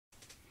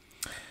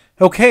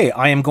Okay,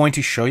 I am going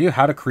to show you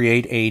how to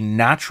create a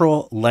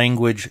natural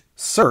language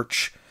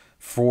search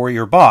for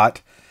your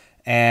bot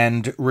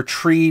and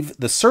retrieve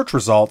the search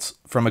results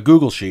from a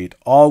Google Sheet,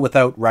 all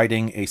without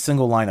writing a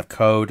single line of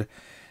code.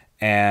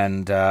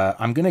 And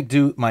I'm going to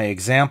do my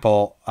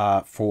example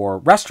for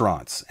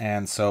restaurants.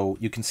 And so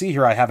you can see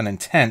here I have an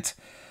intent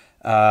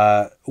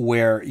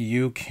where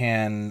you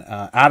can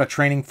add a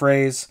training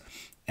phrase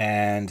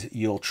and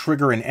you'll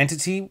trigger an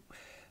entity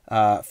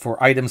for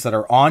items that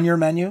are on your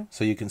menu.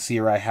 So you can see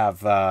here I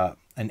have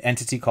an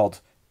entity called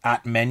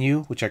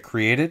 @menu, which I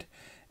created.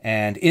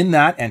 And in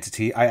that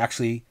entity, I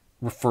actually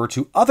refer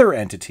to other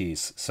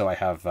entities. So I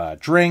have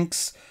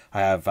drinks,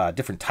 I have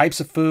different types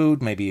of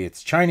food. Maybe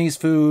it's Chinese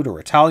food or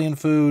Italian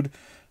food,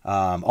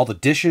 all the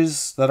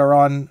dishes that are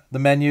on the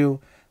menu.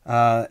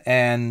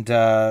 And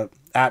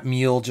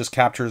 @meal just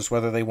captures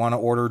whether they want to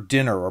order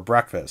dinner or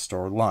breakfast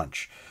or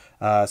lunch.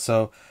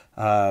 So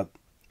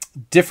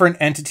different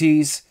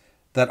entities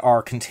that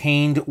are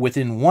contained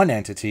within one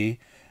entity,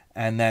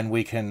 and then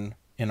we can,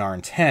 in our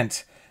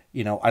intent,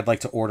 I'd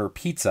like to order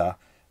pizza,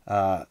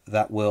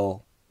 that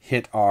will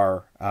hit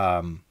our,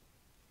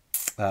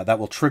 that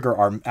will trigger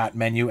our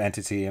 @menu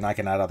entity, and I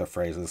can add other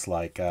phrases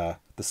like the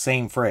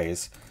same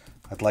phrase.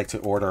 I'd like to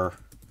order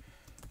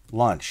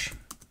lunch,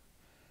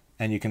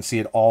 and you can see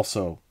it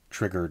also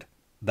triggered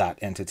that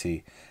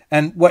entity.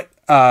 And what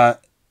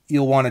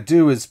you'll want to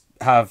do is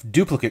have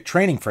duplicate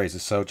training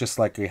phrases. So just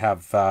like we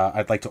have,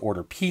 I'd like to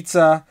order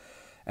pizza,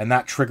 and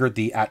that triggered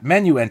the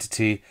 @menu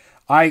entity.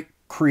 I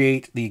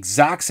create the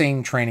exact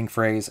same training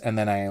phrase, and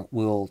then I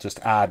will just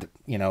add,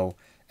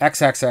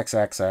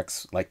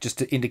 XXXXX, like just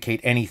to indicate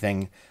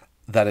anything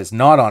that is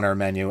not on our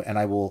menu, and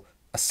I will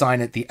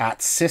assign it the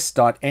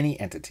 @sys.any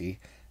entity,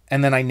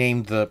 and then I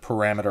named the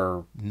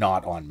parameter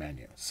not on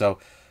menu. So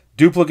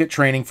duplicate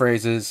training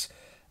phrases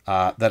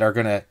that are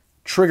going to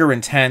trigger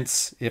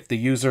intents. If the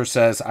user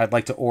says, I'd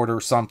like to order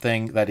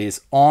something that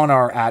is on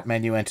our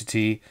 @menu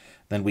entity,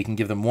 then we can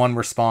give them one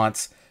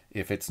response.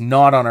 If it's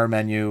not on our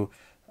menu,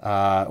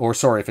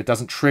 if it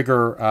doesn't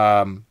trigger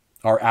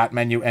our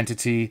 @menu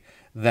entity,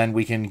 then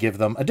we can give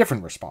them a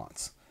different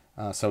response.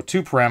 So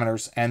two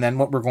parameters. And then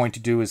what we're going to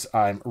do is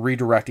I'm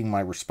redirecting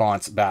my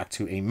response back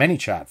to a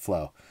Manychat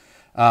flow.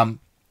 And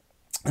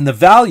the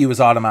value is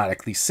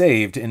automatically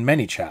saved in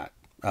Manychat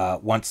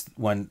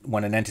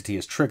when an entity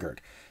is triggered.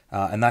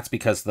 And that's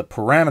because the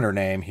parameter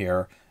name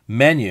here,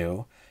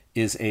 menu,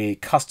 is a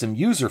custom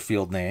user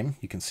field name.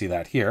 You can see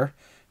that here,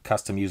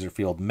 custom user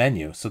field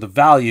menu. So the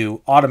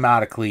value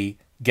automatically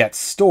gets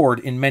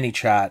stored in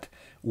Manychat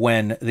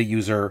when the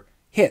user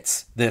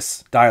hits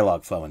this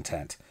Dialogflow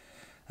intent.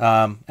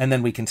 And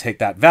then we can take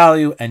that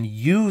value and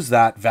use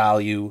that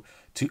value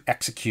to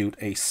execute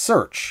a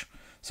search.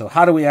 So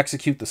how do we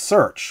execute the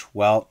search?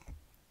 Well,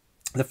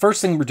 the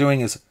first thing we're doing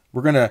is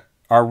we're going to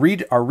our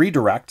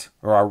redirect,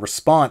 or our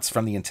response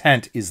from the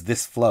intent, is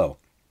this flow.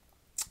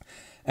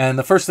 And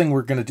the first thing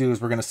we're going to do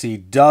is we're going to see,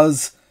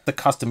 does the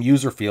custom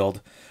user field,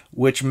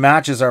 which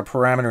matches our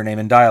parameter name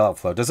in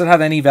Dialogflow, does it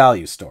have any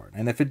value stored?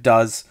 And if it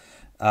does,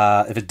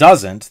 if it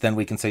doesn't, then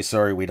we can say,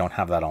 sorry, we don't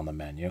have that on the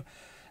menu.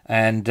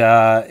 And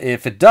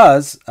if it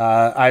does,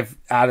 I've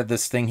added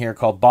this thing here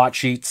called bot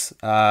sheets.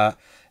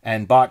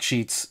 And bot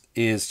sheets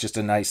is just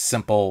a nice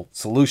simple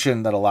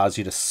solution that allows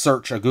you to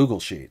search a Google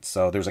Sheet.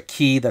 So there's a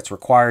key that's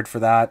required for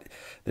that.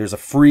 There's a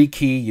free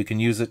key. You can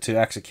use it to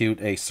execute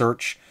a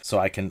search. So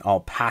I'll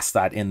pass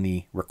that in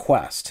the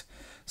request.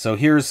 So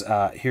here's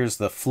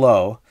the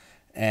flow,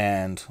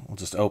 and we'll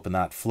just open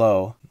that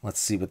flow. Let's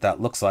see what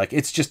that looks like.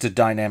 It's just a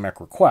dynamic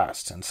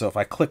request. And so if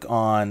I click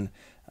on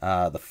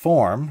the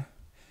form,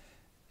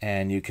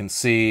 and you can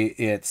see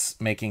it's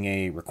making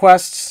a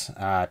request,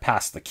 I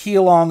pass the key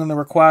along in the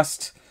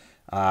request.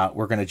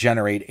 We're going to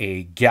generate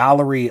a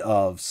gallery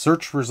of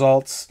search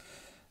results.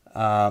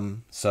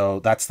 So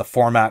that's the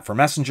format for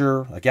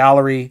Messenger, a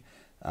gallery.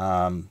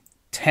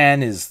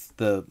 10 is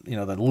the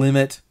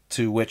limit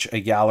to which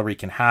a gallery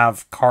can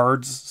have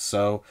cards.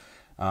 So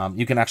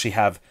you can actually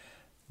have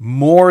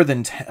more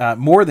than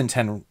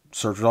 10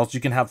 search results. You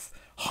can have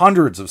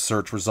hundreds of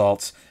search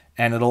results,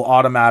 and it'll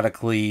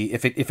automatically,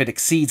 if it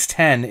exceeds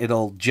 10,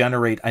 it'll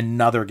generate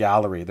another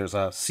gallery. There's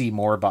a see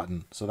more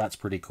button, so that's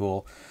pretty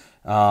cool.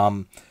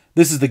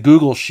 This is the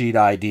Google Sheet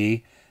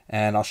ID,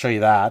 and I'll show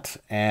you that.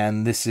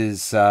 And this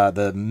is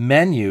the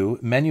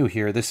menu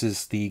here. This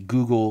is the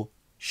Google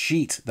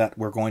Sheet that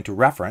we're going to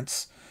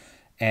reference.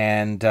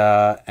 And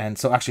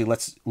so actually,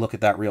 let's look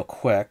at that real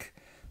quick.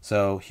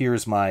 So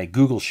here's my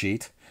Google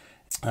Sheet.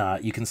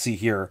 You can see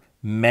here,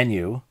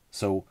 menu.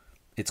 So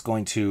it's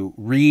going to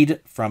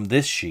read from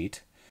this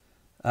sheet.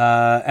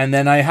 And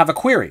then I have a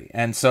query.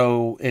 And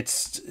so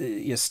it's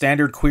a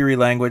standard query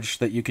language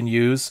that you can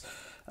use.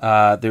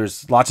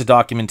 There's lots of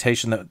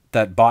documentation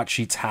that bot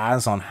sheets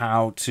has on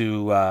how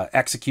to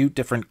execute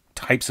different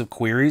types of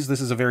queries.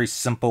 This is a very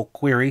simple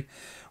query.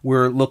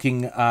 We're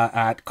looking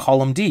at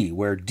column D,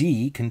 where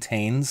D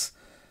contains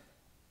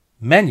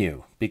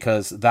menu,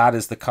 because that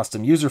is the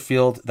custom user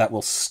field that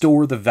will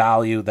store the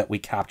value that we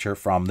capture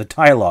from the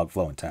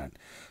Dialogflow intent.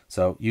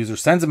 So user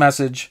sends a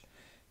message,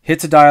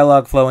 hits a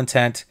Dialogflow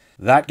intent,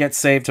 that gets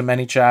saved to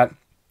Manychat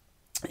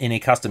in a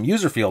custom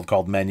user field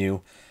called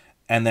menu,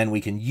 and then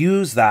we can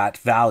use that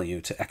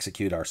value to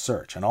execute our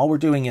search. And all we're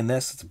doing in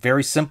this, it's a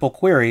very simple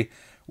query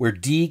where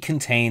D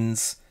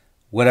contains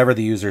whatever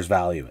the user's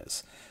value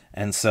is.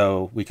 And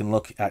so we can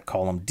look at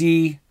column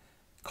D.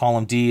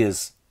 Column D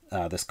is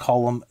this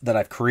column that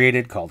I've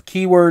created called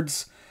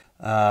keywords.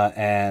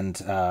 And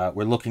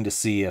we're looking to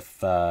see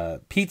if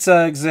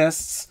pizza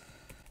exists.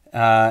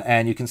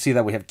 And you can see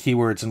that we have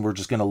keywords, and we're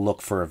just going to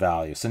look for a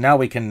value. So now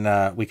we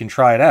can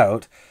try it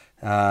out,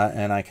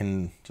 and I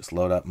can just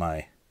load up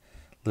my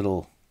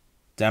little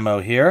demo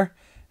here,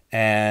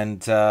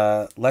 and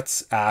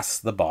let's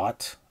ask the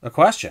bot a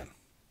question.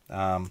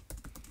 Can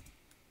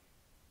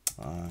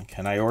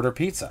I order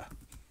pizza?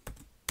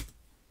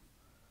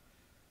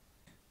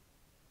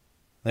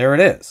 There it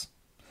is.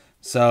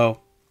 So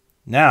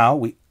now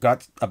we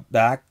got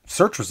back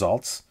search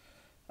results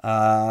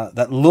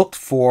that looked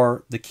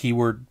for the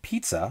keyword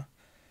pizza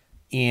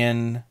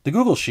in the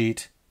Google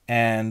Sheet,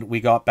 and we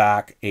got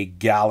back a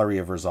gallery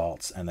of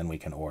results, and then we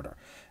can order.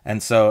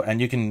 And so,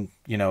 and you can,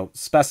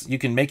 you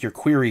can make your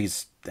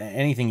queries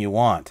anything you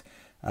want.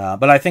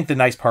 But I think the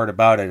nice part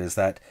about it is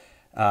that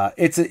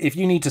if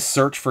you need to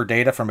search for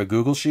data from a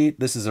Google Sheet,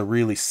 this is a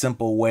really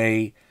simple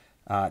way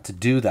to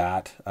do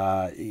that.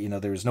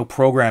 There's no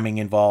programming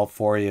involved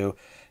for you.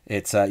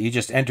 It's you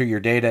just enter your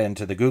data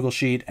into the Google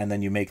Sheet, and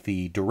then you make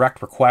the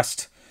direct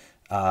request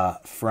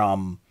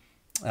from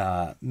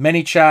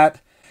Manychat,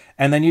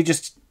 and then you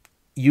just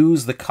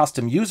use the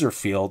custom user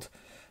field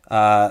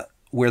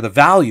where the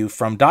value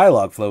from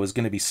Dialogflow is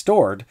going to be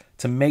stored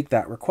to make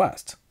that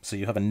request. So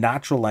you have a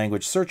natural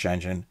language search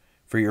engine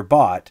for your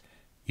bot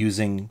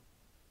using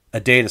a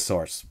data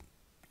source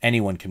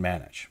anyone can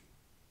manage.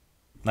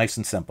 Nice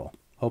and simple.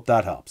 Hope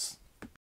that helps.